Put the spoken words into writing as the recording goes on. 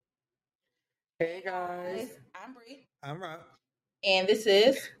Hey guys, I'm Bree, I'm Rock. and this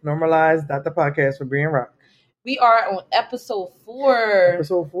is Normalized, not the podcast for Bree and Rock. we are on episode 4.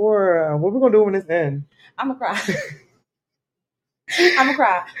 Episode 4. What we gonna do when this ends? I'm gonna cry. I'm gonna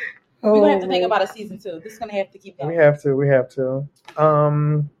cry. We're gonna have to think about a season 2. This is gonna have to keep going. We have to.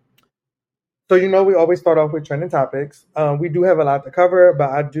 So we always start off with trending topics. We do have a lot to cover,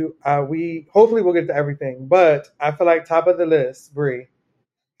 but we hopefully we'll get to everything. But I feel like top of the list, Bree.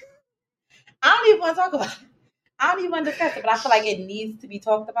 I don't even want to talk about it. I don't even want to discuss it, but I feel like it needs to be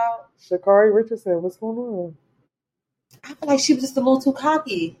talked about. Sha'Carri Richardson, what's going on? I feel like she was just a little too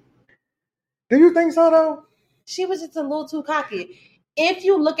cocky. Do you think so though? She was just a little too cocky. If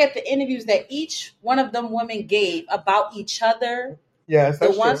you look at the interviews that each one of them women gave about each other, yes,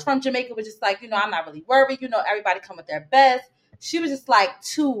 the ones from Jamaica were just like, I'm not really worried. Everybody come with their best. She was just like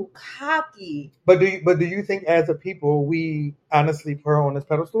too cocky. But do you think as a people we honestly put her on this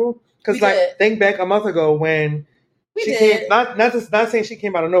pedestal? Because think back a month ago when she came, not saying she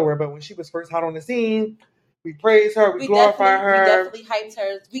came out of nowhere, but when she was first hot on the scene, we praised her, we glorified her, we definitely hyped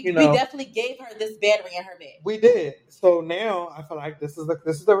her. We definitely gave her this battery in her bed. We did. So now I feel like this is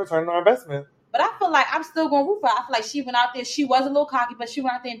the return on our investment. But I feel like I'm still going to root for her. I feel like she went out there. She was a little cocky, but she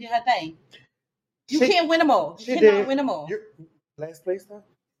went out there and did her thing. You can't win them all. You cannot win them all. Last place though.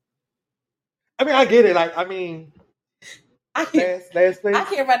 I mean, I get it. Like, last place. I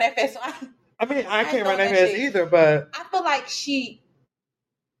can't run that fast. So I can't run that fast either. But I feel like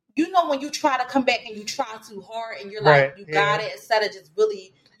when you try to come back and you try too hard and you're like, got it, instead of just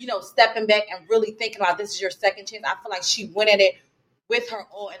really, stepping back and really thinking about this is your second chance. I feel like she went at it with her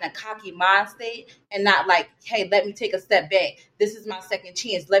all in a cocky mind state and not like, hey, let me take a step back. This is my second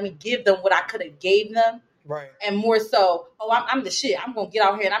chance. Let me give them what I could have gave them. Right. And more so, I'm the shit. I'm going to get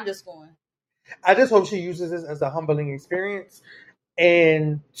out here and I'm just going. I just hope she uses this as a humbling experience.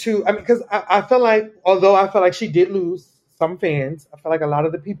 And because I feel like, although I feel like she did lose some fans, I feel like a lot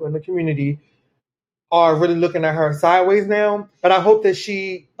of the people in the community are really looking at her sideways now. But I hope that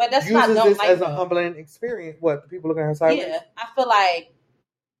she uses this as a humbling experience. What, the people looking at her sideways? Yeah, I feel like.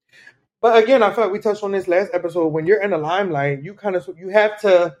 But again, I feel like we touched on this last episode. When you're in the limelight, you're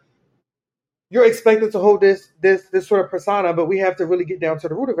expected to hold this sort of persona, but we have to really get down to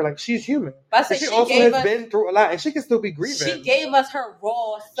the root of it. Like, she's human. But she also has been through a lot, and she can still be grieving. She gave us her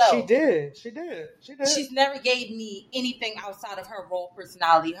raw self. She did. She's never gave me anything outside of her raw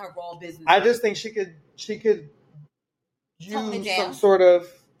personality, her raw business. I just think she could use some sort of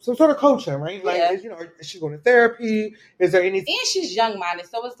coaching, right? Yeah. Like, is she going to therapy? Is there anything? And she's young-minded,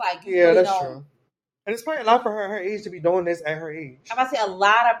 so it's like, that's true. And it's probably a lot for her age to be doing this at her age. I'm about to say, a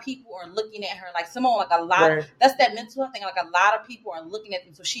lot of people are looking at her like Simone, like a lot. Right. That's that mental thing. Like, a lot of people are looking at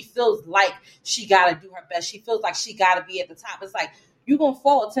them, so she feels like she got to do her best. She feels like she got to be at the top. It's like, you're going to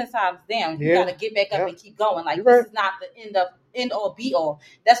fall 10 times down. You got to get back up and keep going. Like, this is not the end all be all.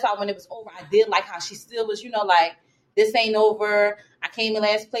 That's why when it was over, I did like how she still was, like, this ain't over. I came in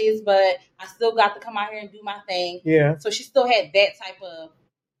last place, but I still got to come out here and do my thing. Yeah. So she still had that type of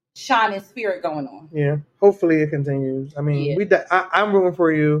shining spirit going on. Yeah. Hopefully it continues. I mean, I'm rooting for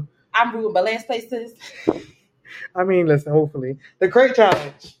you. I'm rooting, but last place is. I mean, listen, hopefully. The crate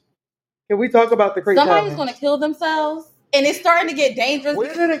challenge. Can we talk about the crate challenge? Somebody's going to kill themselves, and it's starting to get dangerous.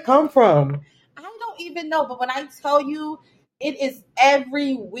 Where did it come from? I don't even know, but when I tell you, it is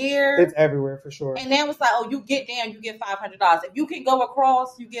everywhere. It's everywhere for sure. And now it's like, you get down, you get $500. If you can go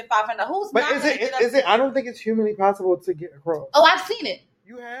across, you get $500. Who's but is it? I don't think it's humanly possible to get across. Oh, I've seen it.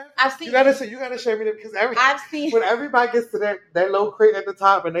 You have? I've seen it. You gotta show me that because I've seen when everybody gets to that low crate at the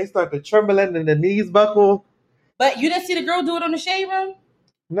top and they start to trembling and the knees buckle. But you didn't see the girl do it on the shade room?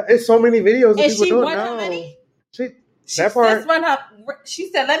 No, it's so many videos of and people doing it. Her money? She that part. She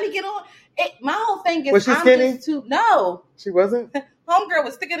said, "Let me get on." My whole thing is, was she skinny? No, she wasn't. Homegirl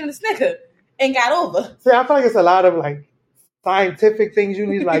was thicker than a Snicker and got over. See, I feel like it's a lot of like scientific things you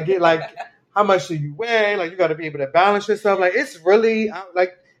need to like get like. How much do you weigh? Like, you got to be able to balance yourself. Like, it's really,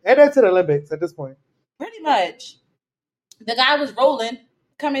 like, add that to the Olympics at this point. Pretty much. The guy was rolling,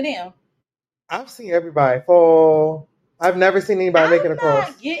 coming in. I've seen everybody fall. I've never seen anybody make it across.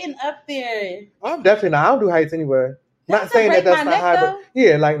 I'm not getting up there. I'm definitely not. I don't do heights anyway. Not saying that's not high, but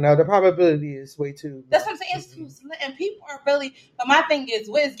yeah, like, no, the probability is way too. That's what I'm saying. And people are really, but my thing is,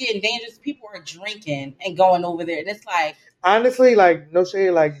 what is getting dangerous? People are drinking and going over there. And it's like, honestly, like, no shade,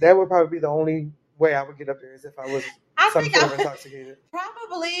 like, that would probably be the only way I would get up there is if I was some sort of intoxicated.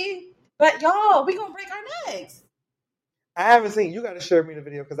 Probably. But y'all, we gonna break our necks. I haven't seen, you got to share me the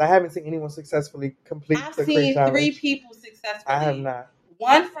video because I haven't seen anyone successfully complete the crate challenge. I've seen 3 people successfully. I have not.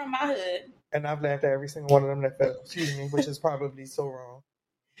 One from my hood. And I've laughed at every single one of them that fell. Excuse me, which is probably so wrong.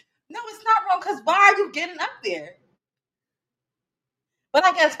 No, it's not wrong because why are you getting up there? But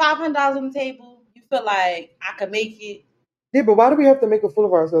I guess $500 on the table, you feel like I could make it. Yeah, but why do we have to make a fool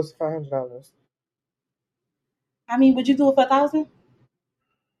of ourselves for $500? I mean, would you do it for $1,000?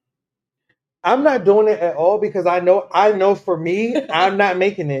 I'm not doing it at all because I know for me, I'm not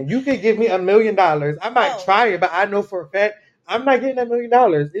making it. You could give me $1 million. I might try it, but I know for a fact I'm not getting $1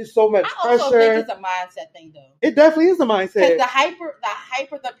 million. It's so much pressure. I also think it's a mindset thing, though. It definitely is a mindset. Because the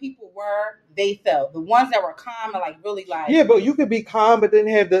hyper the people were, they felt. The ones that were calm and like really like. Yeah, but you could be calm, but then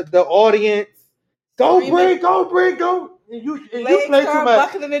have the audience go break. And you play too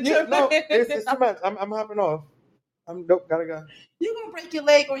much. No, it's too much. I'm hopping off. Nope, gotta go. You're gonna break your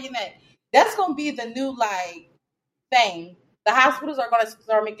leg or your neck. That's gonna be the new like thing. The hospitals are gonna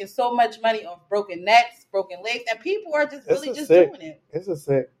start making so much money off broken necks, broken legs, and people are just really just doing it. It's a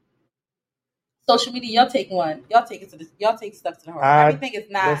sick. Social media, y'all take one. Y'all take stuff to the heart. Everything is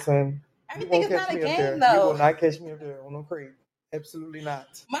not. Listen, everything is not a game, though. You will not catch me up there on no crate. Absolutely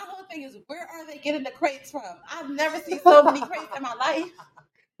not. My whole thing is, where are they getting the crates from? I've never seen so many crates in my life.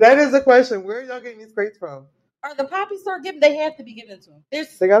 That is the question. Where are y'all getting these crates from? Are the poppy store given? They have to be given to them.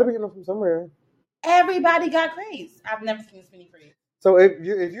 They got to be getting them from somewhere. Everybody got crates. I've never seen this many crates. So if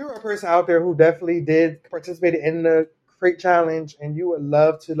you're a person out there who definitely did participate in the crate challenge and you would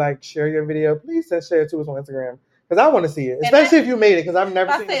love to like share your video, please share it to us on Instagram because I want to see it, especially if you made it because I've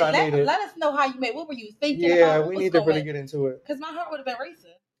never seen if I made it. Let us know how you made. What were you thinking? Yeah, we need to really get into it because my heart would have been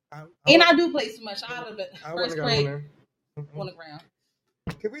racing. I do play too much. I would have been first grade on the ground.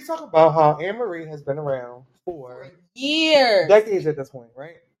 Can we talk about how Anne-Marie has been around for years, decades at this point,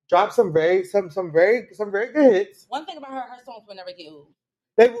 right? Dropped some very good hits. One thing about her songs will never get old.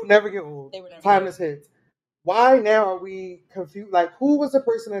 They will never get old. They were never timeless hits. Why now are we confused? Like, who was the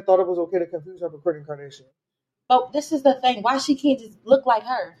person that thought it was okay to confuse her with Kourtney Kardashian? But this is the thing. Why she can't just look like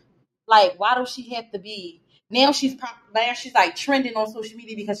her? Like, why does she have to be? Now she's like trending on social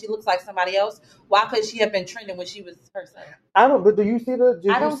media because she looks like somebody else. Why could she have been trending when she was herself? I don't. But do you see the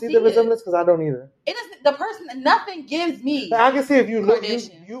resemblance? Because I don't either. It doesn't. The person. Nothing gives me. Like, I can see if you look.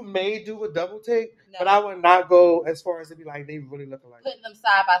 You may do a double take, but I would not go as far as to be like they really look alike. Putting them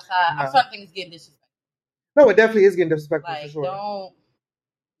side by side. I'm starting to think it's getting disrespectful. No, it definitely is getting disrespectful like, for sure. No.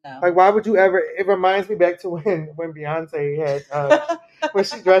 Like, why would you ever? It reminds me back to when Beyonce had when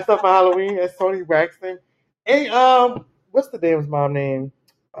she dressed up for Halloween as Toni Braxton. Hey, what's the damn's mom name?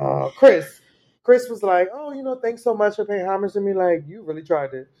 Chris. Chris was like, "Oh, thanks so much for paying homage to me. Like, you really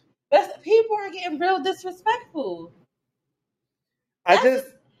tried it." People are getting real disrespectful. I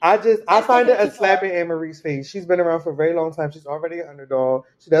find it a slap in Anne-Marie's face. She's been around for a very long time. She's already an underdog.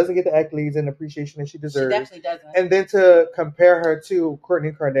 She doesn't get the accolades and appreciation that she deserves. She definitely doesn't. And then to compare her to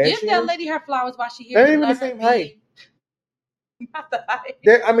Kourtney Kardashian. Give that lady her flowers while she's here. They're even the same height. Not the height.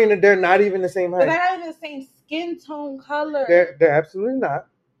 They're not even the same height. They're not even the same skin tone color. They're absolutely not.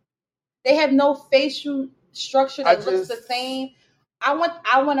 They have no facial structure that looks the same. I want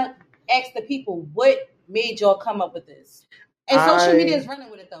to ask the people, what made y'all come up with this? And social media is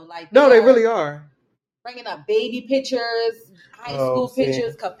running with it though. Like they really are bringing up baby pictures, high school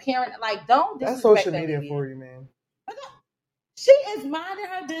pictures, comparing. Like, don't disrespect that's social media for you, man. She is minding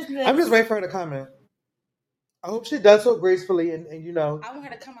her business. I'm just waiting for her to comment. I hope she does so gracefully, and I want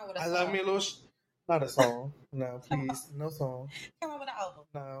her to come out with a song. I love me a little. Not a song. No, please, no song. Come out with an album.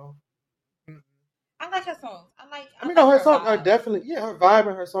 No. I like her songs. Her songs are definitely her vibe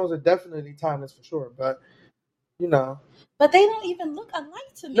and her songs are definitely timeless for sure. But But they don't even look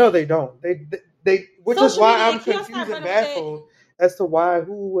alike to me. No, they don't. They which is why I'm confused and baffled as to why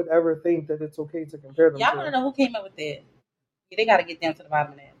who would ever think that it's okay to compare them. Y'all want to know who came up with that? Yeah, they got to get down to the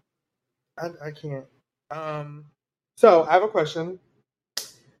bottom of that. I can't. So I have a question.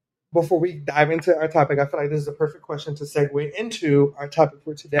 Before we dive into our topic, I feel like this is a perfect question to segue into our topic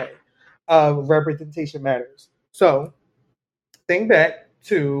for today. Representation matters. So think back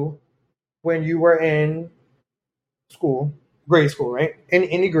to when you were in grade school, right? In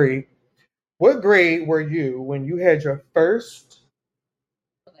any grade. What grade were you when you had your first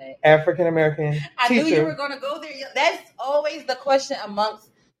African American teacher? I knew you were going to go there. That's always the question amongst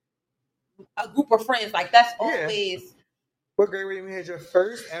a group of friends. Like, that's always. What grade were you when you had your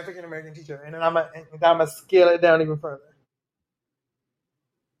first African American teacher? And then I'm gonna scale it down even further.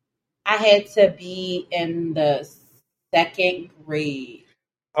 I had to be in the second grade.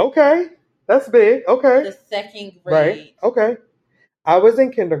 Okay. That's big. Okay. The second grade. Right. Okay. I was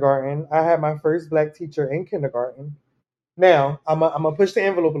in kindergarten. I had my first black teacher in kindergarten. Now, I'm gonna push the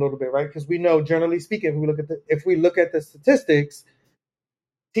envelope a little bit, right? Because we know, generally speaking, if we look at the statistics,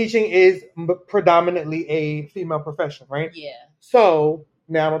 teaching is predominantly a female profession, right? Yeah. So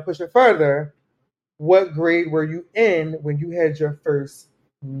now I'm gonna push it further. What grade were you in when you had your first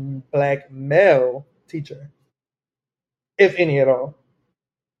black male teacher, if any at all?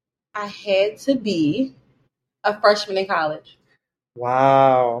 I had to be a freshman in college.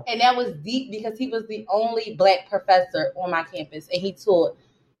 Wow. And that was deep because he was the only black professor on my campus, and he taught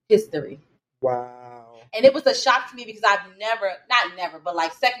history. Wow. And it was a shock to me because I've not never, but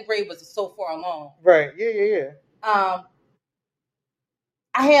like second grade was so far along. Right. Yeah.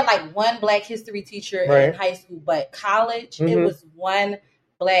 I had like one black history teacher in high school, but college, it was one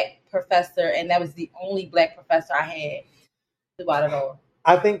black professor, and that was the only black professor I had throughout it all.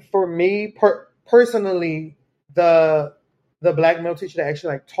 I think for me, personally, the black male teacher that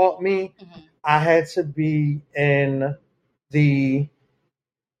actually like taught me, I had to be in the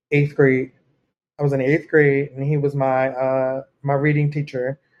 8th grade. I was in the 8th grade, and he was my my reading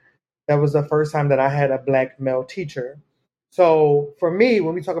teacher. That was the first time that I had a black male teacher. So for me,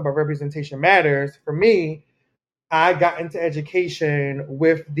 when we talk about representation matters, for me, I got into education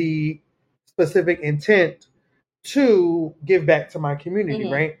with the specific intent to give back to my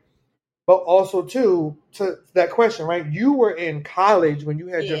community, right? But also to that question, right? You were in college when you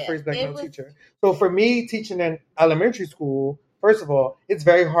had your first black male teacher. So for me, teaching in elementary school, first of all, it's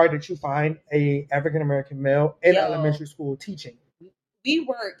very hard that you find a African American male in elementary school teaching. We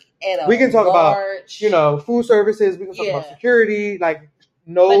work at we can talk about, food services. We can talk about security. Like,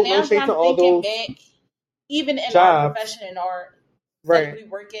 no shade to all those back, even in jobs. Our profession, in our we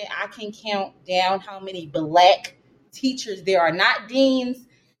work at, I can count down how many black teachers there are. Not deans,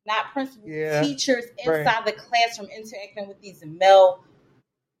 not principals, teachers inside the classroom interacting with these little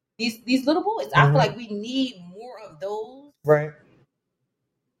boys. I feel like we need more of those. Right.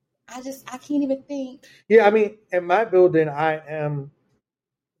 I can't even think. Yeah, I mean, in my building, I am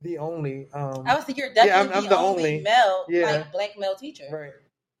the only. I would say you're definitely I'm the only male, like black male teacher. Right.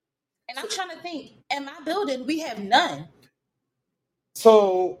 And I'm trying to think. In my building, we have none.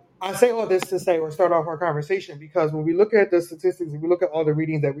 So I say all this to say, or start off our conversation, because when we look at the statistics, and we look at all the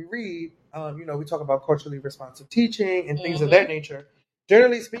readings that we read, we talk about culturally responsive teaching and things of that nature.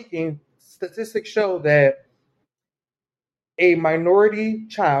 Generally speaking, statistics show that a minority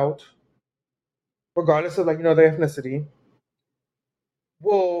child, regardless of their ethnicity,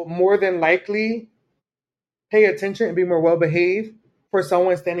 will more than likely pay attention and be more well behaved for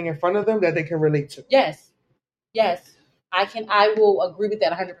someone standing in front of them that they can relate to. Yes. I will agree with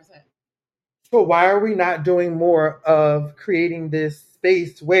that 100%. So why are we not doing more of creating this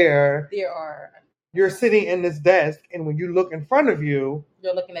space where you're sitting in this desk, and when you look in front of you,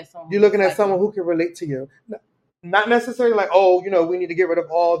 you're looking at someone who can relate to you? Not necessarily like, we need to get rid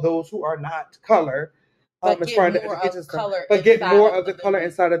of all those who are not color. But as far as the education system, but get more of the color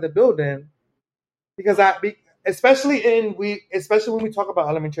inside of the building, because especially when we talk about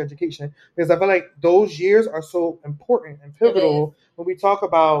elementary education, because I feel like those years are so important and pivotal when we talk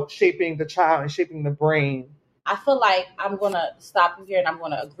about shaping the child and shaping the brain. I feel like I'm gonna stop you here, and I'm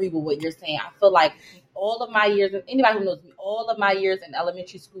gonna agree with what you're saying. I feel like all of my years, anybody who knows me, all of my years in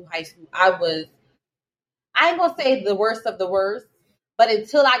elementary school, high school, I ain't gonna say the worst of the worst. But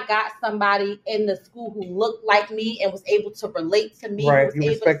until I got somebody in the school who looked like me and was able to relate to me, who was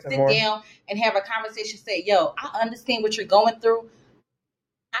able to sit down and have a conversation, say, yo, I understand what you're going through.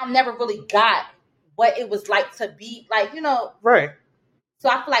 I never really got what it was like to be like, Right. So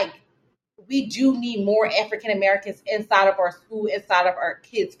I feel like we do need more African Americans inside of our school, inside of our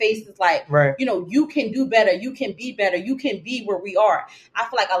kids' faces. Like, you can do better. You can be better. You can be where we are. I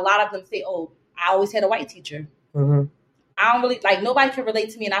feel like a lot of them say, oh, I always had a white teacher. Mm-hmm. I don't really, nobody can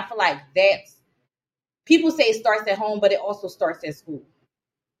relate to me. And I feel like people say it starts at home, but it also starts at school.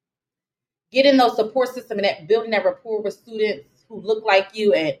 Getting those support system and that building that rapport with students who look like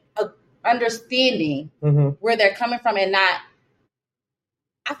you and understanding where they're coming from and not,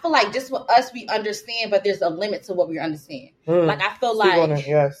 I feel like just with us, we understand, but there's a limit to what we understand. I feel like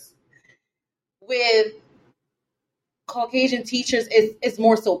with Caucasian teachers, it's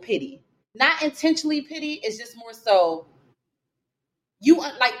more so pity. Not intentionally pity, it's just more so,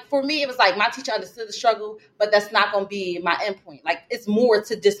 for me, it was like my teacher understood the struggle, but that's not going to be my endpoint. Like, it's more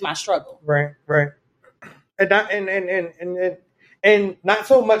to just my struggle. Right. And not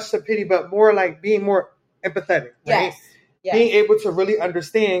so much to pity, but more like being more empathetic. Right? Yes. Being able to really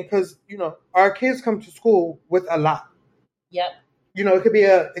understand, because our kids come to school with a lot. Yep. It could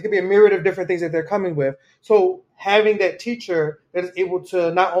be a myriad of different things that they're coming with. So having that teacher that is able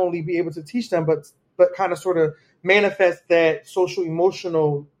to not only be able to teach them, but kind of sort of manifest that social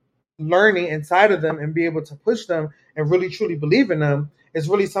emotional learning inside of them and be able to push them and really truly believe in them is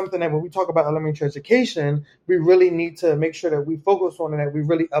really something that when we talk about elementary education, we really need to make sure that we focus on and that we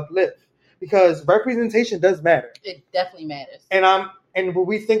really uplift, because representation does matter. It definitely matters. And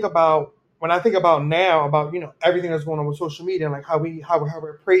when I think about now about, everything that's going on with social media and like how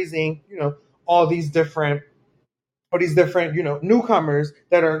we're praising, all these different, newcomers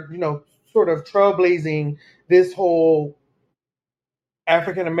that are, sort of trailblazing this whole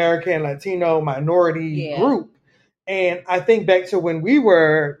African American, Latino minority group. And I think back to when we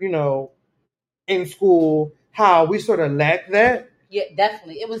were, in school, how we sort of lacked that. Yeah,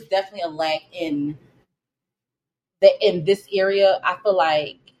 definitely. It was definitely a lack in this area. I feel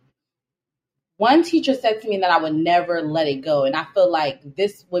like one teacher said to me that I would never let it go. And I feel like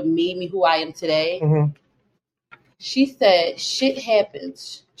this would made me who I am today. Mm-hmm. She said, shit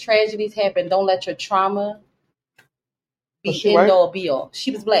happens. Tragedies happen. Don't let your trauma be end all be all.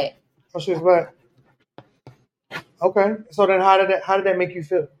 She was black. Oh, she was black. Okay. So then how did that make you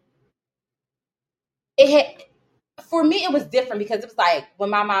feel? For me, it was different because it was like when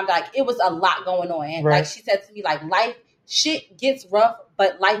my mom died, it was a lot going on. And like she said to me, like, life, shit gets rough,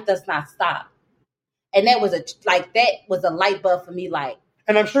 but life does not stop. And that was a light bulb for me. Like,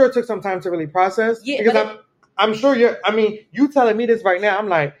 and I'm sure it took some time to really process. Yeah. Because I'm sure you telling me this right now, I'm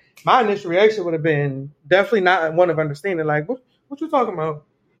like, my initial reaction would have been definitely not one of understanding. Like, what you talking about?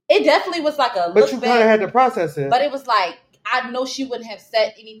 It definitely was like a. But you kind of had to process it. But it was like, I know she wouldn't have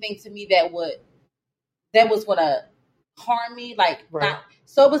said anything to me that was going to harm me. Like,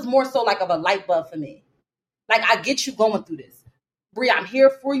 so it was more so like of a light bulb for me. Like, I get you going through this. Brie, I'm here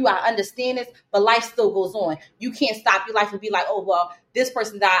for you. I understand this, but life still goes on. You can't stop your life and be like, oh, well, this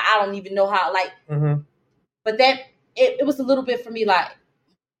person died. I don't even know how, like, but that, it was a little bit for me, like,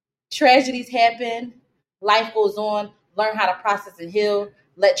 tragedies happen. Life goes on. Learn how to process and heal.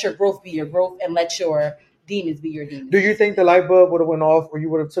 Let your growth be your growth and let your demons be your demons. Do you think the light bulb would have went off or you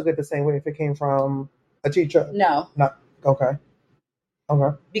would have took it the same way if it came from a teacher? No. Not okay.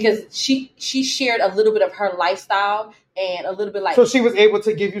 Okay. Because she shared a little bit of her lifestyle and a little bit like. So she was able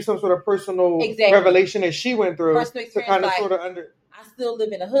to give you some sort of personal revelation that she went through to kind of like, sort of under. I still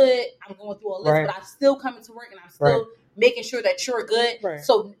live in the hood. I'm going through all this, but I'm still coming to work and I'm still making sure that you're good. Right.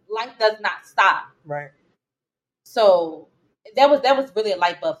 So life does not stop. Right. So that was really a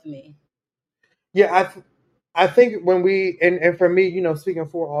light bulb for me. Yeah, I think when we and for me, speaking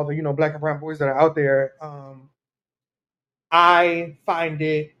for all the black and brown boys that are out there, I find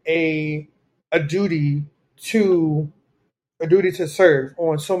it a duty to serve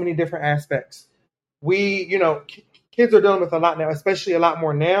on so many different aspects. We, kids are dealing with a lot now, especially a lot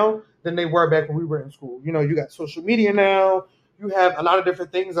more now than they were back when we were in school. You got social media now. You have a lot of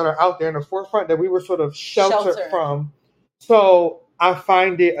different things that are out there in the forefront that we were sort of sheltered from. So I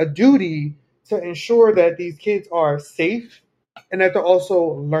find it a duty to ensure that these kids are safe and that they're also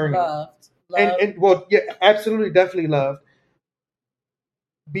learning. Loved. And well, yeah, absolutely, definitely loved.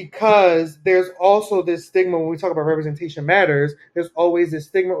 Because there's also this stigma when we talk about representation matters, there's always this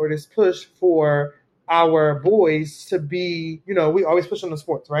stigma or this push for our boys to be, we always push on the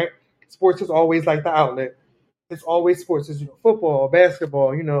sports, right? Sports is always like the outlet. It's always sports. It's football,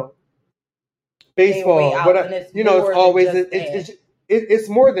 basketball, baseball. But it's always it's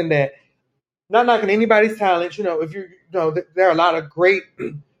more than that. Not knocking anybody's talent. If there are a lot of great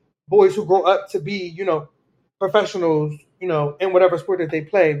boys who grow up to be, professionals, in whatever sport that they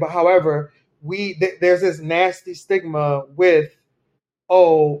play. But however, there's this nasty stigma with,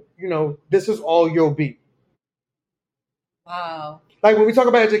 this is all you'll be. Wow. Like when we talk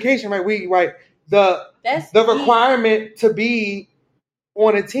about education, right? The requirement to be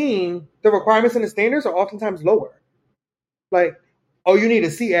on a team, the requirements and the standards are oftentimes lower. Like, you need a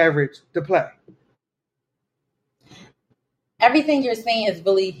C average to play. Everything you're saying is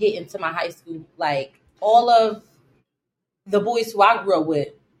really hitting to my high school. Like, all of the boys who I grew up with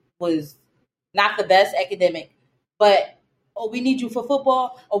was not the best academic, but we need you for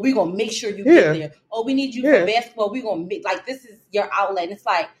football, or we're gonna make sure you get there. Or we need you for basketball, we're gonna make this is your outlet. And it's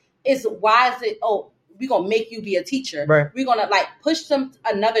like, why is it we're gonna make you be a teacher. Right. We're gonna push them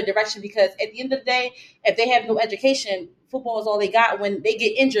another direction, because at the end of the day, if they have no education, football is all they got. When they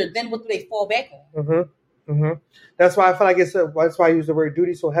get injured, then what do they fall back on? Mm-hmm. Mm-hmm. That's why I feel like that's why I use the word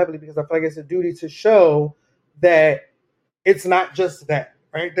duty so heavily, because I feel like it's a duty to show that it's not just that,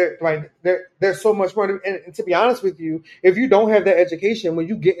 right? There's so much more. And to be honest with you, if you don't have that education, when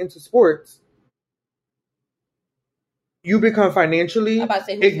you get into sports, you become financially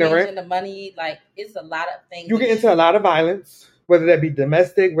ignorant. In the money, it's a lot of things. You get into a lot of violence, whether that be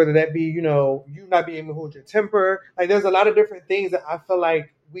domestic, whether that be, you not being able to hold your temper. There's a lot of different things that I feel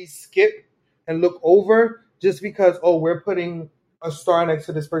like we skip and look over just because, we're putting a star next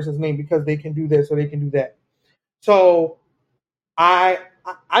to this person's name because they can do this or they can do that. So I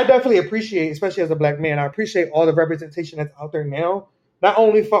definitely appreciate, especially as a black man, I appreciate all the representation that's out there now, not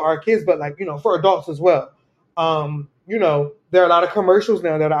only for our kids, but for adults as well. There are a lot of commercials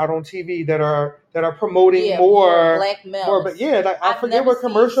now that are out on TV that are promoting more black males. But I forget what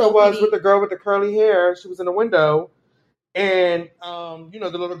commercial it was with the girl with the curly hair. She was in the window, and the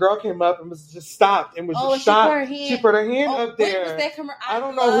little girl came up and was just stopped and was just shocked. She put her hand up there. What was that I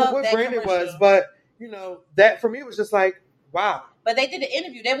don't know what brand it was, but that for me was just like, wow. But they did an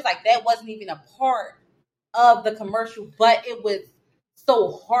interview. They was like, that wasn't even a part of the commercial, but it was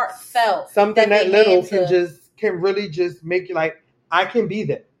so heartfelt. Something that little can really just make you like, I can be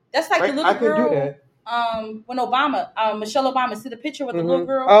that. That's like the little girl. I can do that. When Michelle Obama, see the picture with the little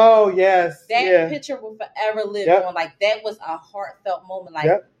girl? Oh, yes. That picture will forever live on. Like, that was a heartfelt moment.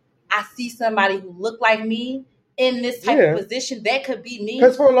 Like, I see somebody who looked like me in this type of position. That could be me.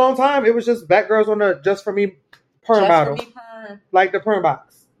 Because for a long time, it was just black girls on the Just For Me perm bottle. Like the perm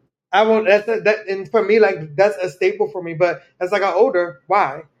box. And for me, like, that's a staple for me. But as I got older,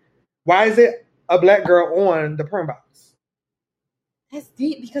 why? Why is it a black girl on the perm box? That's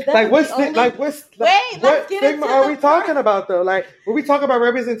deep because that's what stigma are we talking about though? Like when we talk about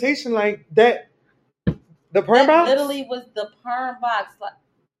representation, like that, the perm box literally was the perm box. Like,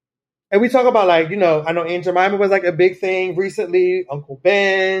 and we talk about I know Aunt Jemima was like a big thing recently. Uncle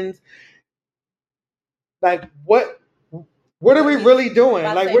Ben's. Like what are we really doing?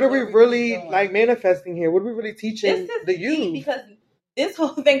 Like what are we really like manifesting here? What are we really teaching the youth? Because this whole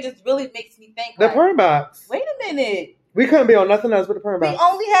thing just really makes me think. The perm box. Wait a minute. We couldn't be on nothing else but the perm box. We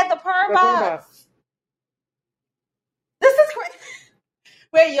only had the perm box. This is crazy.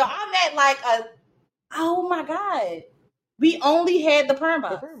 Wait, yo, I'm at like oh my God. We only had the perm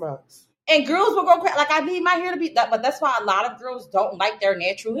box. The perm box. And girls will go crazy. Like, I need my hair to be that, but that's why a lot of girls don't like their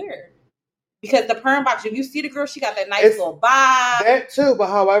natural hair. Because the perm box, if you see the girl, she got that nice little bob. That too, but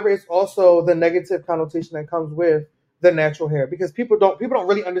however, it's also the negative connotation that comes with the natural hair because people don't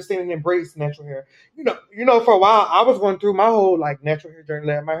really understand and embrace natural hair. For a while I was going through my whole like natural hair journey,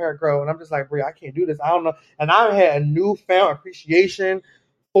 letting my hair grow, and I'm just like, Brie, I can't do this. I don't know. And I had a newfound appreciation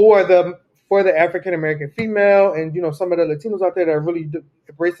for the African American female, and some of the Latinos out there that are really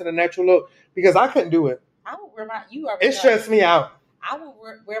embracing the natural look because I couldn't do it. I would wear it stressed me out. I would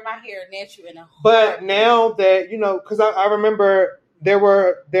wear my hair natural in a But now that because I remember there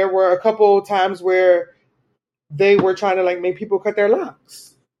were a couple times where they were trying to like make people cut their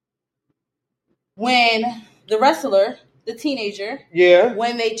locks. When the wrestler, the teenager,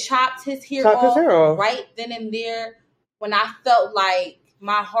 when they chopped his hair off, right then and there, when I felt like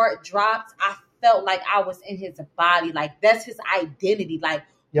my heart dropped, I felt like I was in his body. Like that's his identity. Like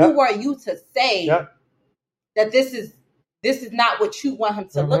who are you to say that this is not what you want him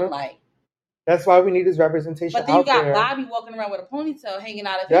to look like? That's why we need his representation. But then you got Bobby walking around with a ponytail hanging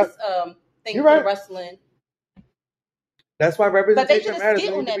out of his thing for wrestling. That's why representation matters. But they did a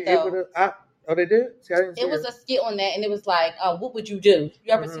skit on that, though. Oh, they did? See, I didn't see it. Was a skit on that, and it was like, what would you do?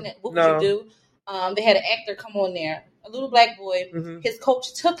 You ever seen it? What would you do? They had an actor come on there, a little black boy. Mm-hmm. His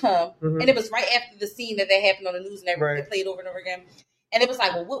coach took him, and it was right after the scene that happened on the news and everything. They played over and over again. And it was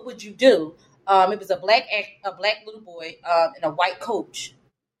like, well, what would you do? It was a black little boy and a white coach.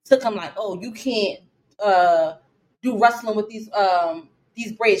 Took him like, oh, you can't do wrestling with these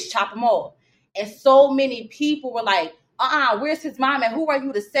braids, chop them off. And so many people were like, where's his mom and who are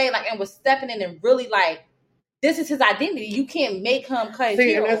you to say, like, and was stepping in and really like, this is his identity. You can't make him cut his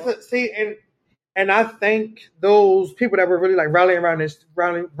hair off. And I think those people that were really like rallying around this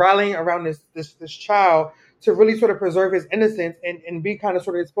child to really sort of preserve his innocence and be kind of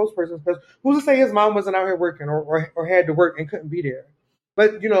sort of his spokesperson, because who's to say his mom wasn't out here working or had to work and couldn't be there?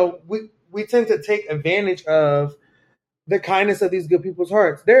 But we tend to take advantage of the kindness of these good people's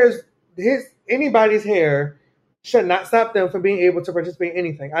hearts. Anybody's hair should not stop them from being able to participate in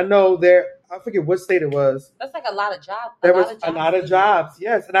anything. I know I forget what state it was. That's like a lot of jobs. There was a lot of jobs,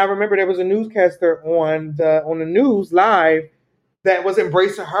 yes. And I remember there was a newscaster on the news live that was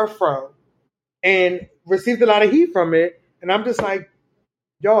embracing her fro and received a lot of heat from it. And I'm just like,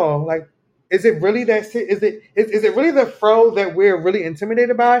 y'all, like, is it really that? Is it really the fro that we're really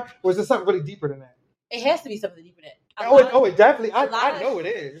intimidated by, or is it something really deeper than that? It has to be something deeper than that. It definitely. I know it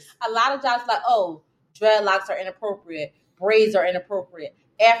is. A lot of jobs like, dreadlocks are inappropriate, braids are inappropriate,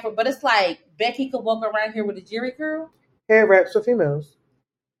 afro. But it's like Becky could walk around here with a jerry curl. Hair wraps for females.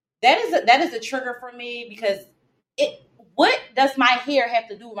 That is a trigger for me because what does my hair have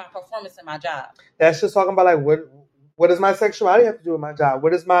to do with my performance in my job? That's just talking about like what What does my sexuality have to do with my job?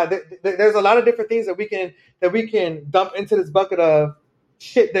 What is my there's a lot of different things that we can dump into this bucket of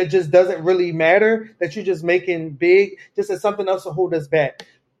shit that just doesn't really matter, that you're just making big just as something else to hold us back.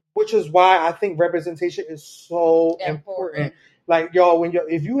 Which is why I think representation is so important. Like y'all,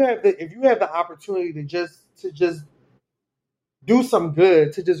 if you have the opportunity to just do some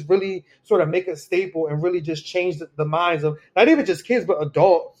good, to just really sort of make a staple and really just change the minds of not even just kids but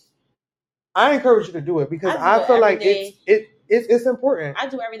adults, I encourage you to do it because I feel like it's important. I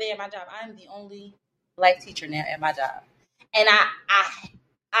do every day at my job. I'm the only Black teacher now at my job, and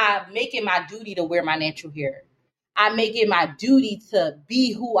I make it my duty to wear my natural hair. I make it my duty to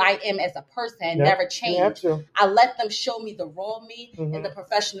be who I am as a person and never change. I let them show me the raw me and the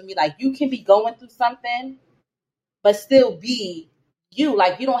professional me. Like, you can be going through something, but still be you.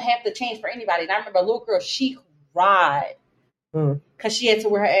 Like, you don't have to change for anybody. And I remember a little girl, she cried because she had to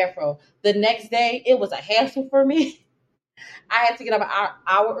wear her afro. The next day, it was a hassle for me. I had to get up an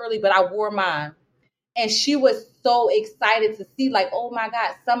hour early, but I wore mine. And she was so excited to see, like, oh my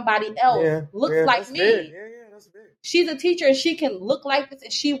God, somebody else looks like me. Big. That's big. She's a teacher and she can look like this.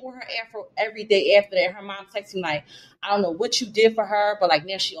 And she wore her afro every day after that. Her mom texted me like, I don't know what you did for her, but like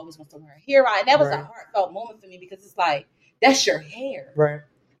now she always wants to wear her hair out. And that was a heartfelt moment for me because it's like, that's your hair. Right.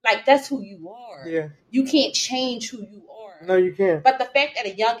 Like, that's who you are. Yeah. You can't change who you are. No, you can't. But the fact at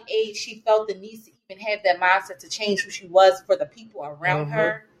a young age, she felt the need to even have that mindset to change who she was for the people around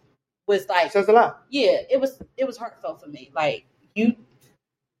her was like, says a lot. Yeah, it was heartfelt for me. Like, you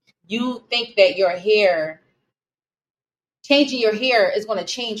think that your hair, changing your hair is going to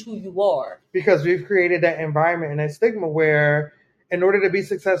change who you are. Because we've created that environment and that stigma where in order to be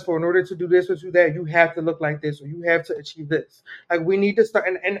successful, in order to do this or do that, you have to look like this or you have to achieve this. Like, we need to start,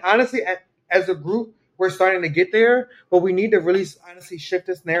 and honestly, as a group, we're starting to get there, but we need to really honestly shift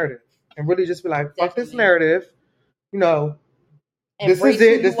this narrative and really just be like, fuck this narrative, you know, Embrace this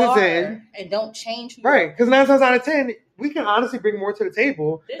is it, this is it. And don't change who right, because 9 times out of 10, we can honestly bring more to the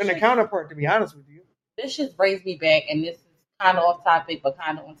table than the counterpart, to be honest with you. This just brings me back, and this is kind of off topic, but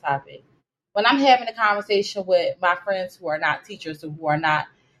kind of on topic. When I'm having a conversation with my friends who are not teachers or who are not,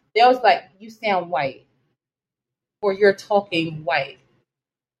 they always like, you sound white, or you're talking white.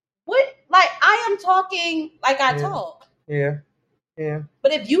 What? Like, I am talking like I talk. Yeah.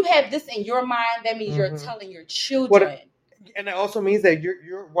 But if you have this in your mind, that means you're telling your children. And it also means that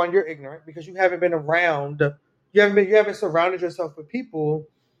you're ignorant because you haven't been around, you haven't surrounded yourself with people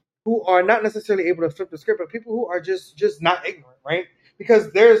who are not necessarily able to flip the script, but people who are just not ignorant, right?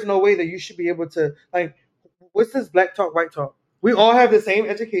 Because there is no way that you should be able to, like, what's this black talk, white talk? We all have the same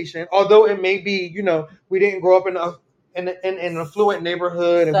education, although it may be, you know, we didn't grow up in an affluent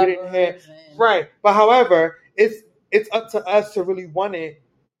neighborhood and we didn't have right. But however, it's up to us to really want it,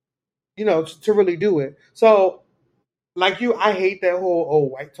 you know, to really do it. So, like you, I hate that whole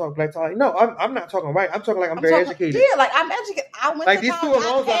white talk, black talk. No, I'm not talking white. I'm talking like I'm very educated. Yeah, like I'm educated. I went like to these student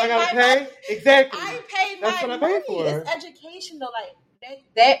loans that I gotta pay. Exactly. I paid That's my what I money. paid for. It's education though. Like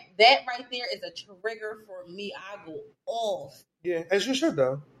that right there is a trigger for me. I go off. Yeah, as you should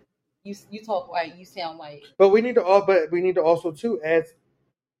though. You talk white. You sound white. But we need to also too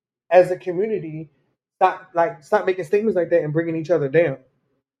as a community stop making statements like that and bringing each other down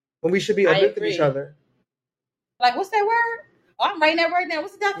when we should be uplifting each other. Like, what's that word? Oh, I'm writing that word down.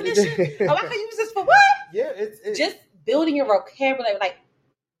 What's the definition? I can use this for what? Yeah, it's just building your vocabulary, like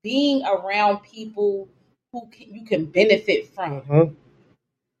being around people who you can benefit from.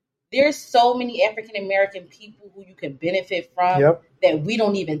 There's so many African American people who you can benefit from that we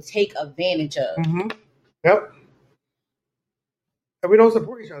don't even take advantage of. Yep. And we don't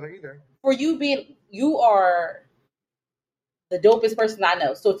support each other either. For you are the dopest person I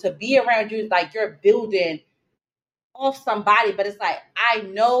know. So to be around you, like you're building off somebody, but it's like, I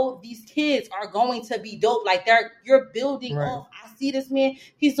know these kids are going to be dope. Like you're building off. I see this man,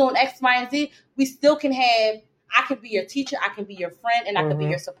 he's doing X, Y, and Z. We still can have, I can be your teacher, I can be your friend, and I can be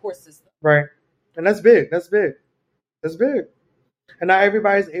your support system. Right. And that's big. That's big. And not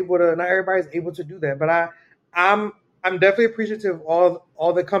everybody's able to do that. But I'm definitely appreciative of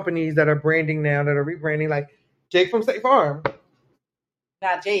all the companies that are branding now, that are rebranding, like Jake from State Farm.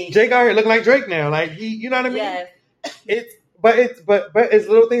 Not Jake. Jake out here looking like Drake now. Like you know what I mean? Yes. But it's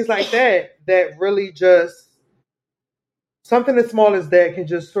little things like that really just, something as small as that can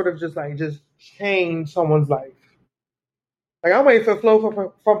just sort of just change someone's life. Like, I'm waiting for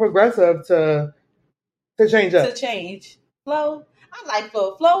Flo from Progressive to change up. To change. Flo, I like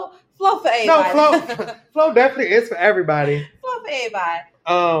Flo. Flo for everybody. No, Flo definitely is for everybody. Flo for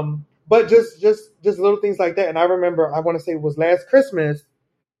everybody. But just little things like that. And I remember, I want to say it was last Christmas,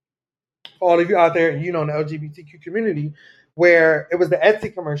 for all of you out there, you know, in the LGBTQ community, where it was the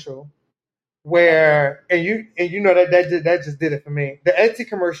Etsy commercial, where and you know that just did it for me. The Etsy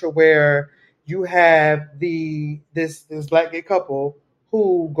commercial where you have this black gay couple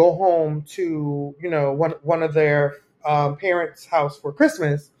who go home to, you know, one of their parents' house for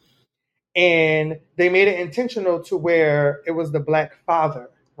Christmas, and they made it intentional to where it was the black father,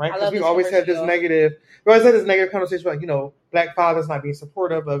 right? Because we always had this negative conversation about, you know, black fathers not being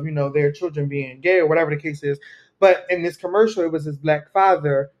supportive of, you know, their children being gay or whatever the case is. But in this commercial, it was this black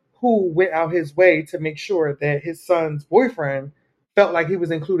father who went out his way to make sure that his son's boyfriend felt like he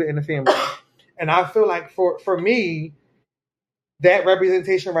was included in the family. And I feel like for me, that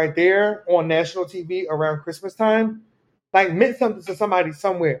representation right there on national TV around Christmas time, like, meant something to somebody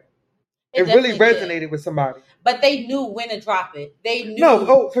somewhere. It really resonated with somebody. But they knew when to drop it. They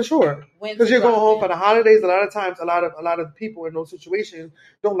knew. For sure. Because you're going home for the holidays. A lot of times, a lot of people in those situations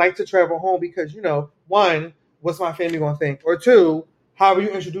don't like to travel home because, you know, one, what's my family going to think? Or two, how are you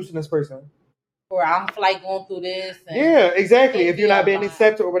introducing this person? Or I don't feel like going through this. Yeah, exactly. If you're not being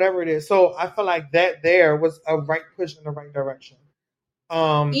accepted or whatever it is. So I feel like that there was a right push in the right direction.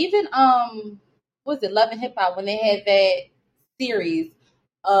 Even was it Love and Hip Hop when they had that series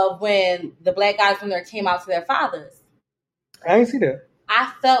of when the black guys from there came out to their fathers? I didn't see that.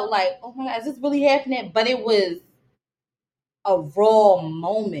 I felt like, oh my God, is this really happening? But it was a raw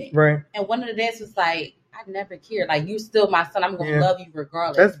moment, right? And one of the dads was like, I never cared. Like, you still my son. I'm going to love you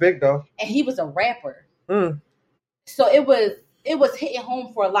regardless. That's big, though. And he was a rapper. So it was hitting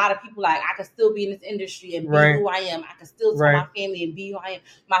home for a lot of people. Like, I could still be in this industry and be who I am. I could still tell my family and be who I am.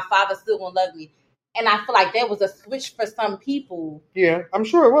 My father still going to love me. And I feel like that was a switch for some people. Yeah, I'm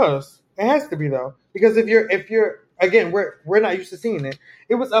sure it was. It has to be, though. Because if you're again, we're not used to seeing it.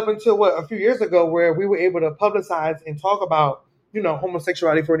 It was up until, a few years ago where we were able to publicize and talk about, you know,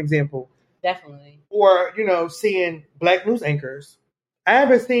 homosexuality, for an example. Definitely. Or, you know, seeing black news anchors. I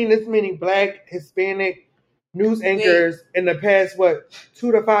haven't seen this many black, Hispanic news anchors in the past,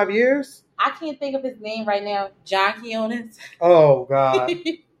 2 to 5 years? I can't think of his name right now. John Quinones. Oh, God.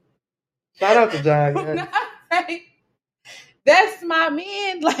 Shout out to John. That's my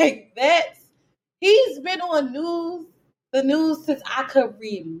man. Like, he's been on the news since I could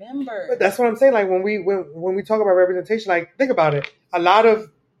remember. But that's what I'm saying. Like, when we talk about representation, like, think about it. A lot of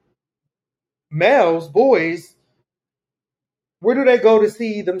males, boys, where do they go to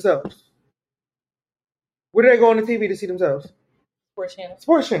see themselves? Where do they go on the TV to see themselves?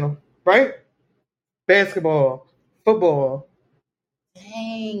 Sports Channel, right? Basketball, football.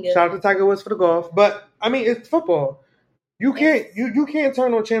 Dang. Shout out to Tiger Woods for the golf. But, I mean, it's football. You can't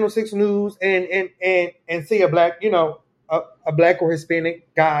turn on Channel 6 News and see a black, you know, a black or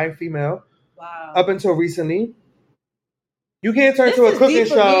Hispanic guy, female. Wow. Up until recently. You can't turn to a cooking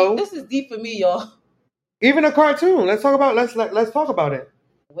show. This is deep for me, y'all. Even a cartoon. Let's talk about it.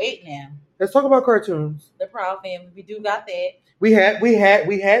 Wait now. Let's talk about cartoons. The Proud Family. We do got that. We had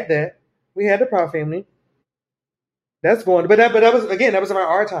that. We had the Proud Family. That's going, but that was around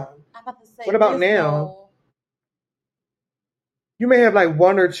our time. I'm about to say, what about now? You may have like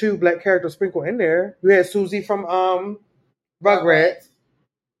one or two black characters sprinkled in there. You had Susie from Rugrats.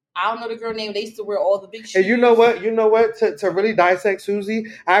 I don't know the girl name. They used to wear all the big shoes. And you know what? To really dissect Susie,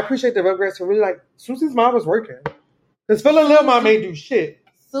 I appreciate the Rugrats to really, like, Susie's mom was working. Because Phil and Lil Mom ain't do shit.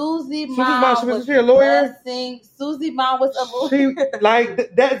 Susie's mom was a lawyer. Susie's mom was a lawyer.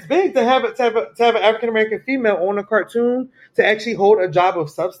 That's big to have an African American female on a cartoon to actually hold a job of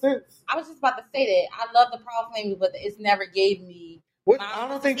substance. I was just about to say that. I love the Proud Family, but it's never gave me. I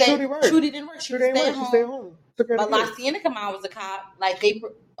don't think Trudy worked. Trudy didn't work. She stayed home. But La Cienega mom was a cop. Like,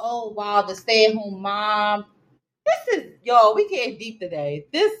 the stay-at-home mom. We getting deep today.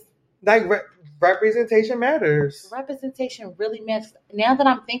 Representation matters. Representation really matters. Now that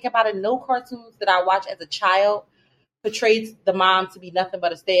I'm thinking about it, no cartoons that I watched as a child portrayed the mom to be nothing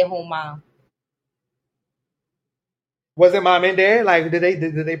but a stay-at-home mom. Was it mom and dad? Like, did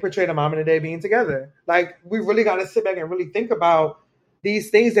they portray the mom and the dad being together? Like, we really got to sit back and really think about these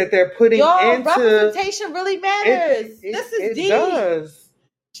things that they're putting into. Representation really matters. This is deep. It does.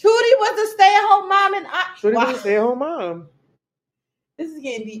 Trudy was a stay-at-home mom, and Trudy was a stay-at-home mom. This is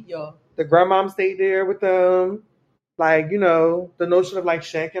getting deep, y'all. The grandmom stayed there with them. Like, you know, the notion of, like,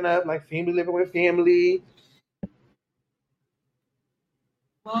 shacking up, like, family living with family.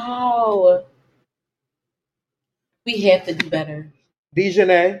 Wow. We have to do better.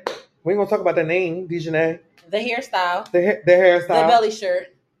 Dejanay. We ain't going to talk about the name, Dejanay. The hairstyle. The hairstyle. The belly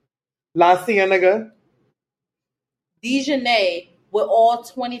shirt. La Cienega. Dejanay with all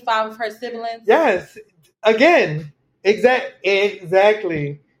 25 of her siblings. Yes. Again.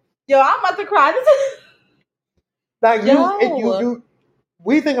 Exactly. Yo, I'm about to cry. Like you,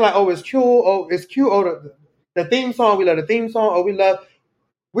 we think like, oh, it's cute. Oh, it's cute. Oh, the theme song. We love the theme song. Oh, we love.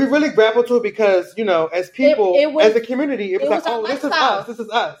 We really grapple to it because, you know, as people, as a community, it was like, oh, this is us. This is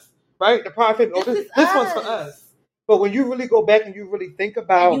us, right? The Prophet. Oh, this one's for us. But when you really go back and you really think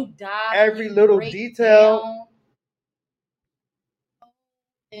about every little detail,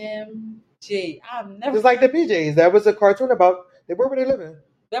 MG, I've never. Just like the PJs. That was a cartoon about where were they living?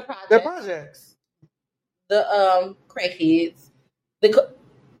 Their projects. The crackheads.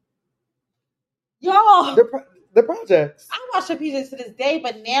 Y'all. The projects. I watch the PJs to this day,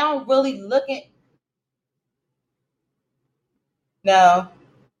 but now I'm really looking. No.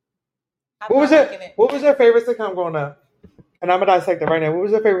 What was your favorite sitcom growing up? And I'm gonna dissect it right now. What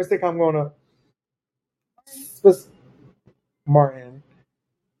was your favorite sitcom growing up? It was Martin.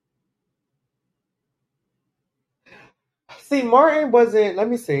 See, Martin wasn't. Let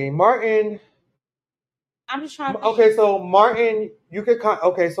me see. Martin. I'm just trying. Okay, so Martin, you could.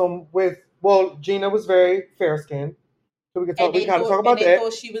 Okay, so Gina was very fair skinned. So we can talk. We kind of talk about that. They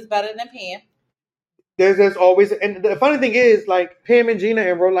thought she was better than Pam. There's always, and the funny thing is, like Pam and Gina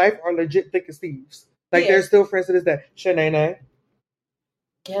in real life are legit thick as thieves. Like they're still friends to this day. Shanae.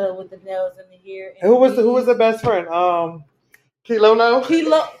 Ghetto with the nails in the hair. Who was the best friend? Kilo.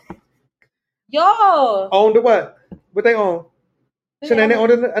 Yo. Owned the what? What they own? Shanae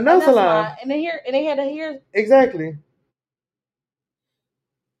owned a nail salon. And they had a hair. Exactly.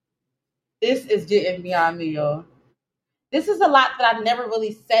 This is getting beyond me, y'all. This is a lot that I never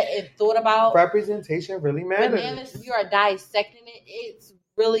really sat and thought about. Representation really matters. But as we are dissecting it, it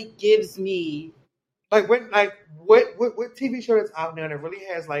really gives me what TV show that's out there that really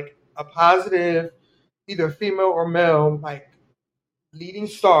has like a positive, either female or male, like leading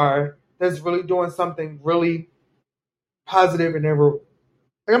star that's really doing something really positive in their role.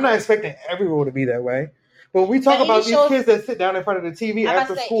 Like, I'm not expecting every role to be that way. But when we talk about these kids that sit down in front of the TV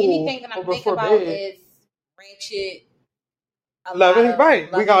after school, anything that I'm thinking about is Ratchet. Loving,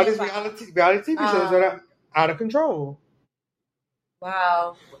 right. We got all these reality TV shows that are out of control.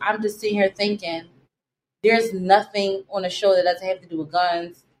 Wow. I'm just sitting here thinking, there's nothing on a show that doesn't have to do with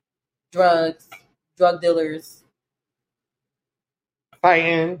guns, drugs, drug dealers.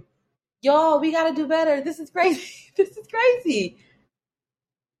 Fighting. Yo, we got to do better. This is crazy. This is crazy.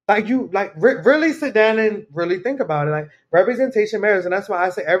 Like really sit down and really think about it. Like representation matters. And that's why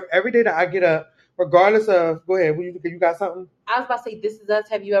I say every day that I get up, regardless of, go ahead, you got something? I was about to say, This Is Us.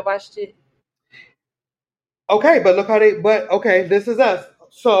 Have you ever watched it? Okay, but look how This Is Us.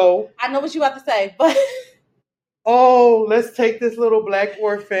 So I know what you about to say, but let's take this little black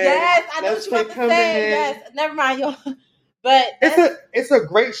orphan. Yes, I know what you about to say. Yes, never mind, y'all. But it's a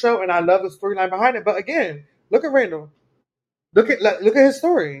great show, and I love the storyline behind it. But again, look at Randall. Look at his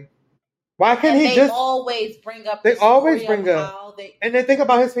story. Why can't he just always bring up? They always bring up, and then think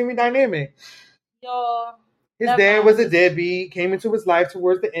about his family dynamic. Y'all. His dad was a deadbeat, came into his life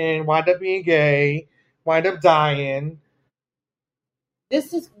towards the end, wound up being gay, wound up dying.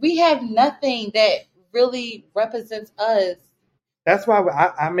 We have nothing that really represents us. That's why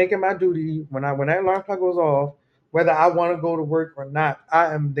I'm making my duty when that alarm clock goes off, whether I want to go to work or not.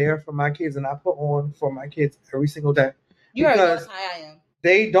 I am there for my kids, and I put on for my kids every single day. You already know how I am.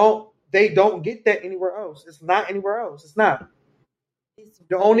 They don't get that anywhere else. It's not anywhere else. It's not.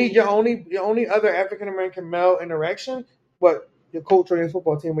 Your only other African American male interaction, your coach or your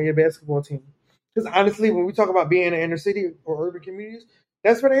football team or your basketball team. Because honestly, when we talk about being in inner city or urban communities,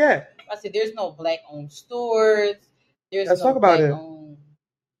 that's where they at. I said there's no black owned stores. Let's talk about it.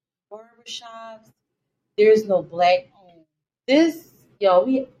 Barbershops. There's no black owned.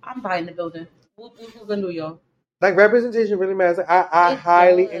 I'm buying the building. Who's gonna do, y'all? Like representation really matters. I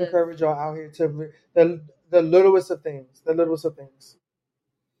highly encourage y'all out here to the littlest of things. The littlest of things.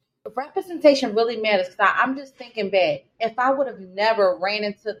 Representation really matters because I'm just thinking back. If I would have never ran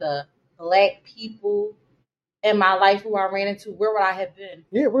into the black people in my life who I ran into, where would I have been?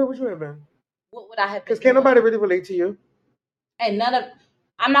 Yeah, where would you have been? What would I have been? Because can't nobody really relate to you. And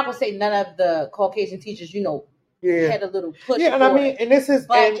I'm not going to say none of the Caucasian teachers, had a little push. Yeah, and I mean, and this is,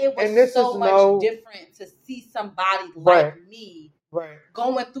 but it was so much different to see somebody like me. Right.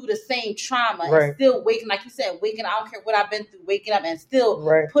 Going through the same trauma and still waking, like you said, I don't care what I've been through, waking up and still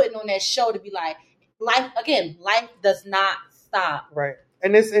putting on that show to be like, life does not stop. Right.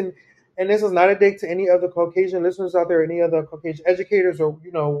 And this is not a dig to any other Caucasian listeners out there, any other Caucasian educators or,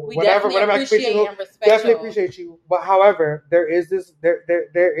 whatever occupation. Definitely appreciate you. But however, there's just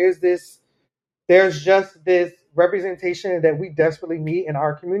this representation that we desperately need in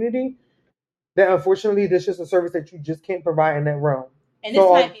our community that unfortunately this is a service that you just can't provide in that realm. And this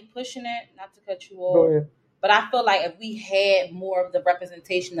might be pushing it, not to cut you off. But I feel like if we had more of the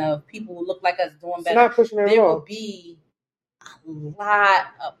representation of people who look like us doing better, not pushing it there would be a lot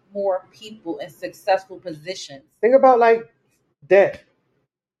of more people in successful positions. Think about like debt,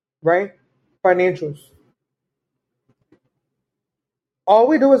 right? Financials. All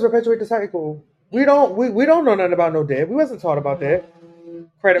we do is perpetuate the cycle. We don't know nothing about no debt. We wasn't taught about that.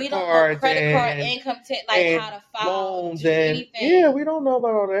 Credit card, income tax, like how to file, loans, anything. Yeah, we don't know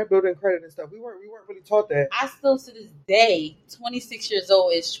about all that building credit and stuff. We weren't really taught that. I still, to this day, 26 years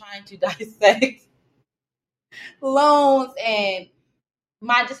old, is trying to dissect loans and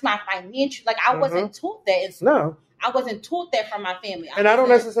my financial. Like I wasn't taught that. No, I wasn't taught that from my family. I don't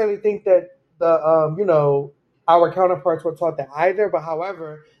necessarily think that the our counterparts were taught that either. But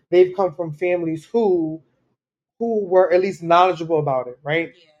however, they've come from families who were at least knowledgeable about it,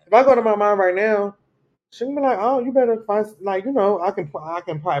 right? Yeah. If I go to my mom right now, she can be like, "Oh, you better find I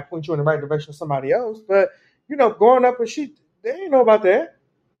can probably point you in the right direction of somebody else." But growing up, they didn't know about that.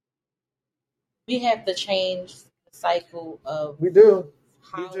 We have to change the cycle of we do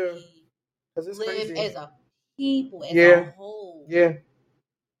because it's live crazy. As a people, as a whole. Yeah.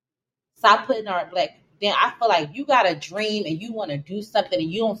 Stop putting our Then I feel like you got a dream and you want to do something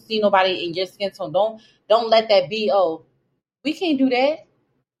and you don't see nobody in your skin tone. Don't let that be. Oh, we can't do that.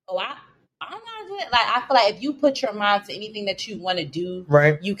 Oh, I'm not doing it. Like I feel like if you put your mind to anything that you want to do,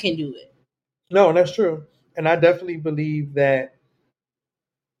 right, you can do it. No, that's true, and I definitely believe that.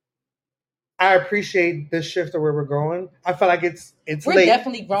 I appreciate the shift of where we're going. I feel like it's we're late.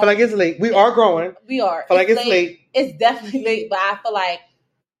 Definitely growing. I feel like it's late. We are growing. We are. I feel like it's late. It's definitely late, but I feel like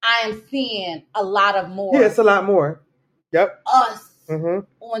I am seeing a lot of more. Yeah, it's a lot more. Yep. Us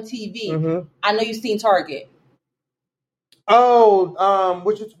on TV. Mm-hmm. I know you've seen Target. Oh,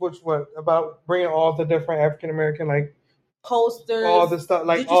 which what about bringing all the different African American posters, all the stuff,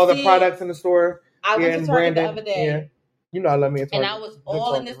 all the products in the store. I went to Target the other day. Yeah. I love me a Target. And I was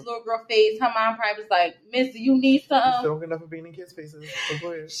all in this little girl face. Her mom probably was like, "Miss, do you need something?" Still don't get enough of being in kids' faces. So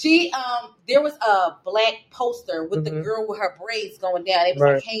go ahead. She there was a black poster with the girl with her braids going down. It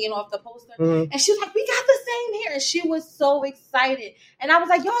was hanging off the poster, and she was like, "We got the same hair," and she was so excited. And I was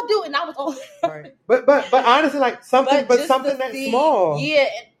like, "Y'all do it," and I was all right. But honestly, something that's small. Yeah,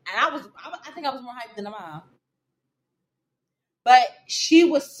 and I think I was more hyped than the mom. But she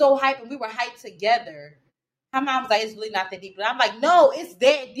was so hyped, and we were hyped together. Her mom was like, "It's really not that deep." But I'm like, "No, it's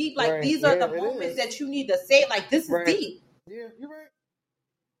that deep. Like, these are the moments that you need to say. Like, this is deep." Yeah, you're right.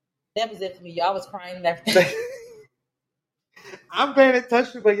 That was it for me. Y'all was crying and everything. I'm paying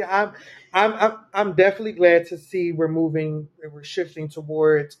attention, but yeah, I'm definitely glad to see we're shifting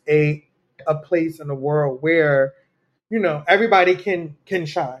towards a place in the world where, everybody can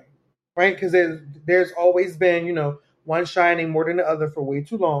shine, right? Because there's always been, one shining more than the other for way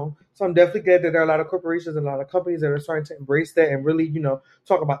too long. So I'm definitely glad that there are a lot of corporations and a lot of companies that are starting to embrace that and really,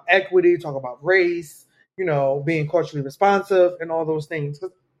 talk about equity, talk about race, being culturally responsive and all those things.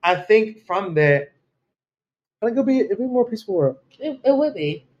 Because I think from that, I think it'll be a more peaceful world. It would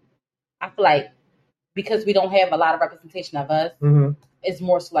be. I feel like because we don't have a lot of representation of us, it's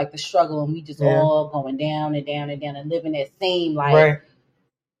more so like the struggle, and we just all going down and down and down and living that same life. Right.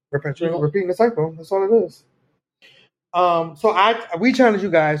 Repeating the cycle. That's all it is. So we challenge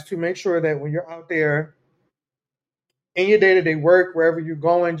you guys to make sure that when you're out there in your day-to-day work, wherever you're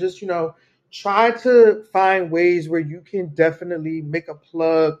going, just, try to find ways where you can definitely make a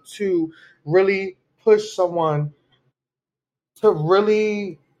plug to really push someone to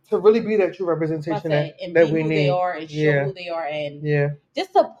really be that true representation that we need. They are and show who they are and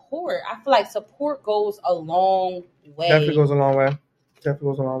just support. I feel like support goes a long way. Definitely goes a long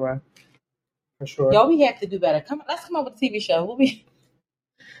way. For sure. Y'all, we have to do better. Let's come up with a TV show.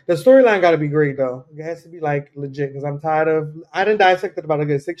 The storyline got to be great, though. It has to be legit because I'm tired of. I didn't dissect about a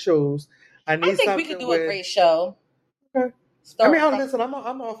good 6 shows. I think we could do a great show. Okay. Listen, I'm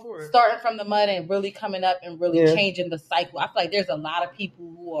all for it. Starting from the mud and really coming up and really changing the cycle. I feel like there's a lot of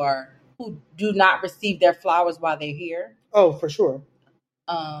people who do not receive their flowers while they're here. Oh, for sure.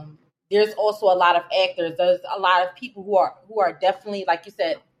 There's also a lot of actors. There's a lot of people who are definitely, like you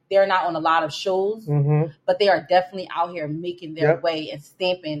said, they're not on a lot of shows, but they are definitely out here making their way and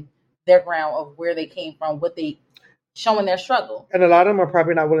stamping their ground of where they came from, showing their struggle. And a lot of them are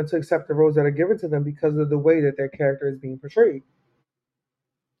probably not willing to accept the roles that are given to them because of the way that their character is being portrayed.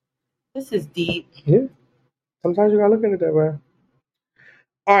 This is deep. Yeah. Sometimes you gotta look at it that way.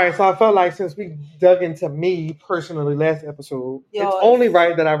 All right, so I felt like since we dug into me personally last episode, it's only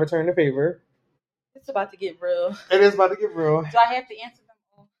right that I return the favor. It's about to get real. It is about to get real. Do I have to answer them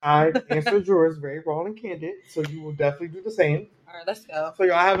all? I answered yours very raw and candid, so you will definitely do the same. All right, let's go. So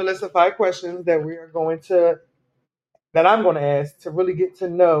y'all have a list of 5 questions that I'm going to ask to really get to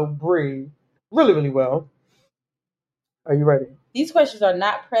know Bree really, really well. Are you ready? These questions are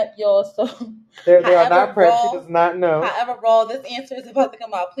not prep, y'all. So they are not prep. She does not know. However raw this answer is about to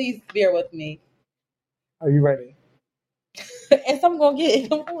come out, please bear with me. Are you ready? And so I'm going to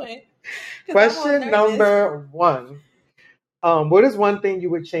get it. Question number 1. What is one thing you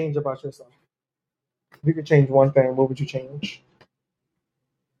would change about yourself? If you could change one thing, what would you change?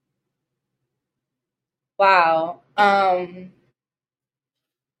 Wow. I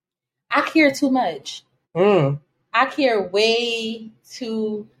care too much. I care way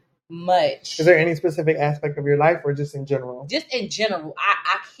too much. Is there any specific aspect of your life or just in general? Just in general.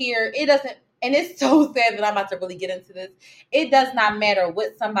 I care. It doesn't, and it's so sad that I'm about to really get into this. It does not matter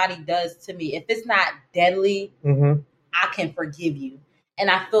what somebody does to me. If it's not deadly, I can forgive you. And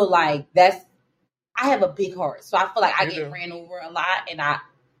I feel like I have a big heart. So I feel like I get ran over a lot, and I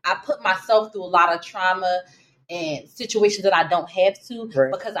put myself through a lot of trauma and situations that I don't have to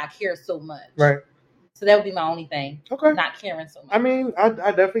because I care so much. Right. So that would be my only thing. Okay. Not caring so much. I mean, I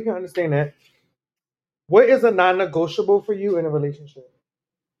definitely can understand that. What is a non-negotiable for you in a relationship?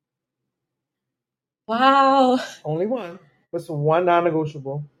 Wow. Only one. What's one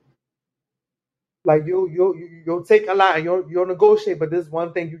non-negotiable? Like you'll take a lot and you'll negotiate, but there's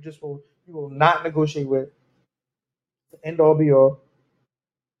one thing you will not negotiate with. End all be all.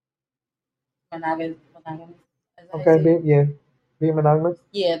 Monogamous. Okay, being monogamous.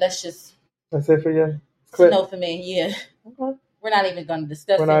 Yeah, that's it for you. No for me. Yeah. Okay. We're not even going to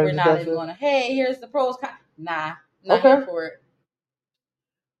discuss it. We're not even going to. Hey, here's the pros. Nah, not here for it.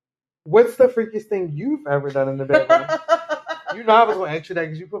 What's the freakiest thing you've ever done in the bedroom? You know I was going to ask you that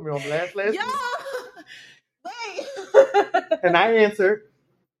because you put me on blast last week. Wait. And I answered.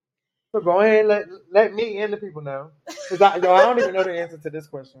 So go ahead and let me and the people know. Because I don't even know the answer to this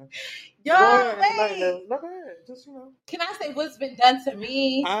question. Yo, wait. No, go ahead. Just, Can I say what's been done to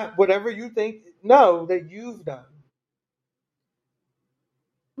me? Whatever you think, that you've done.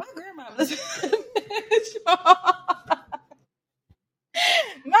 My grandma listened to this.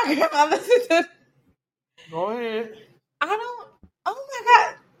 My grandma listened to. Go ahead. Oh my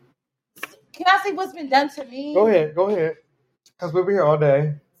God. Can I say what's been done to me? Go ahead. Because we'll be here all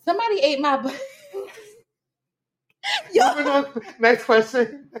day. Somebody ate my butt. Moving on. Next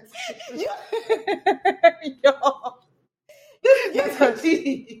question. Yo. Next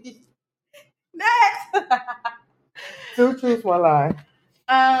question. Next. 2 truths, 1 lie.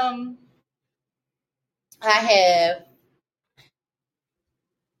 I have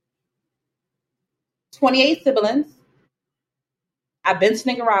 28 siblings. I've been to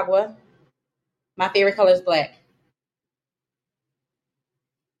Nicaragua. My favorite color is black.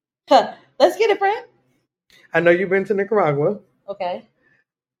 Let's get it, friend. I know you've been to Nicaragua. Okay.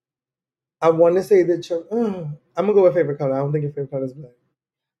 I want to say that I'm going to go with favorite color. I don't think your favorite color is black.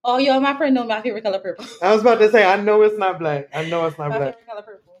 Oh, yo, my friend knows my favorite color purple. I was about to say, I know it's not black. My favorite color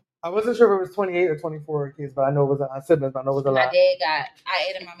purple. I wasn't sure if it was 28 or 24 kids, but I know it was a siblings, but I know it was a lot. I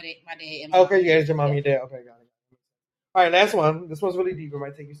added my dad. And okay, you added your mom and your dad. Okay, got it. All right, last one. This one's really deep. It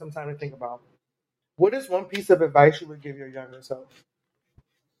might take you some time to think about. What is one piece of advice you would give your younger self?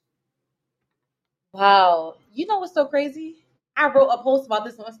 Wow. You know what's so crazy? I wrote a post about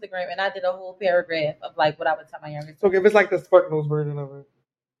this on Instagram, and I did a whole paragraph of like what I would tell my younger self. So give us like the Spark Notes version of it.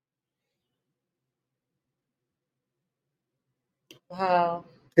 Wow.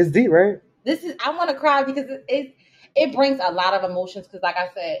 It's deep, right? I want to cry because it brings a lot of emotions. Because like I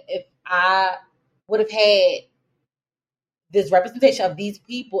said, if I would have had this representation of these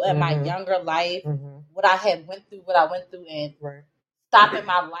people in my younger life, what I had went through, and stopping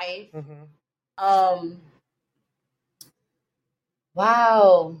my life.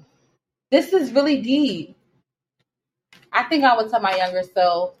 Wow. This is really deep. I think I would tell my younger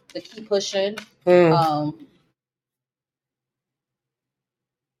self to keep pushing.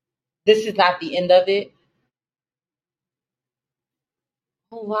 This is not the end of it.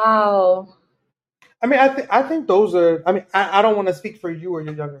 Oh, wow. I mean, I think those are. I mean, I don't want to speak for you or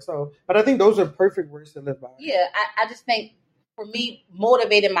your younger self, but I think those are perfect words to live by. Yeah, I just think for me,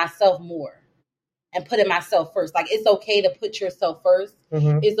 motivating myself more and putting myself first. Like, it's okay to put yourself first.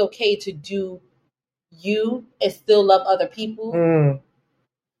 It's okay to do you and still love other people,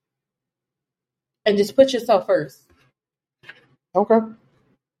 and just put yourself first. Okay.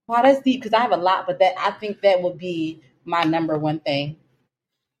 Wow, that's deep because I have a lot, but I think that would be my number one thing.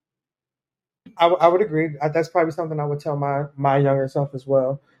 I would agree. That's probably something I would tell my younger self as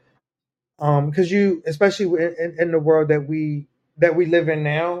well. Because you, especially in the world that we that we live in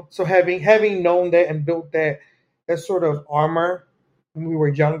now. So having known that and built that sort of armor when we were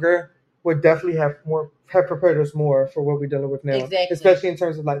younger would definitely have prepared us more for what we're dealing with now. Exactly. Especially in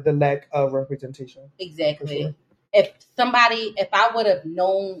terms of like the lack of representation. Exactly. Sure. If I would have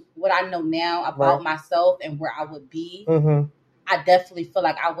known what I know now about myself and where I would be, I definitely feel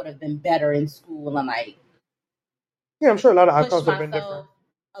like I would have been better in school and like. Yeah, I'm sure a lot of outcomes have been different.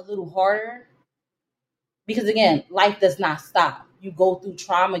 A little harder. Because again, life does not stop. You go through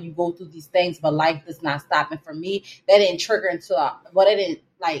trauma, you go through these things, but life does not stop. And for me, that didn't trigger until it didn't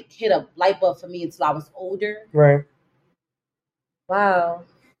like hit a light bulb for me until I was older. Right. Wow.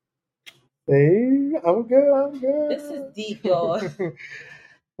 Hey, I'm good. This is deep, y'all.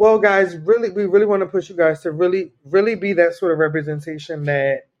 Well, guys, we really want to push you guys to really, really be that sort of representation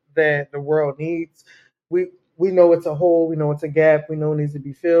that the world needs. We know it's a hole. We know it's a gap. We know it needs to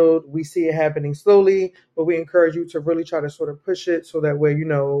be filled. We see it happening slowly, but we encourage you to really try to sort of push it so that way,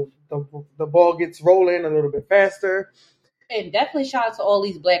 the ball gets rolling a little bit faster. And definitely shout out to all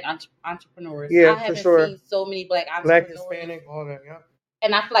these Black entrepreneurs. Yeah, I haven't for sure. seen so many Black entrepreneurs. Black, Hispanic, all that, yeah.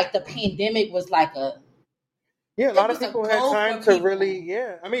 And I feel like the pandemic was like a... Yeah, a lot of people had time to really,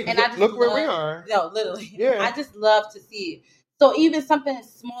 I mean, look where we are. No, literally. Yeah. I just love to see it. So even something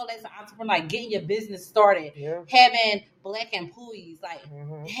as small as an entrepreneur, like getting your business started, having Black employees, like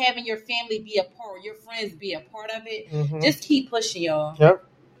having your family be a part, your friends be a part of it, just keep pushing, y'all.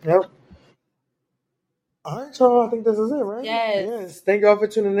 Yep. All right, y'all. I think this is it, right? Yes. Thank y'all for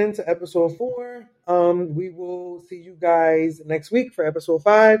tuning in to episode 4. We will see you guys next week for episode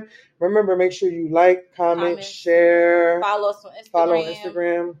 5. Remember, make sure you like, comment, share. Follow us on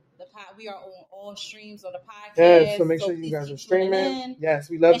Instagram. We are on all streams of the podcast. Yes, so make sure you guys are streaming. Yes,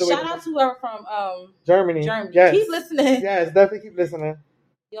 we love the way. Shout out to whoever from Germany. Yes. Keep listening. Yes, definitely keep listening.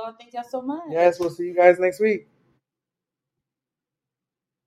 Y'all, thank y'all so much. Yes, we'll see you guys next week.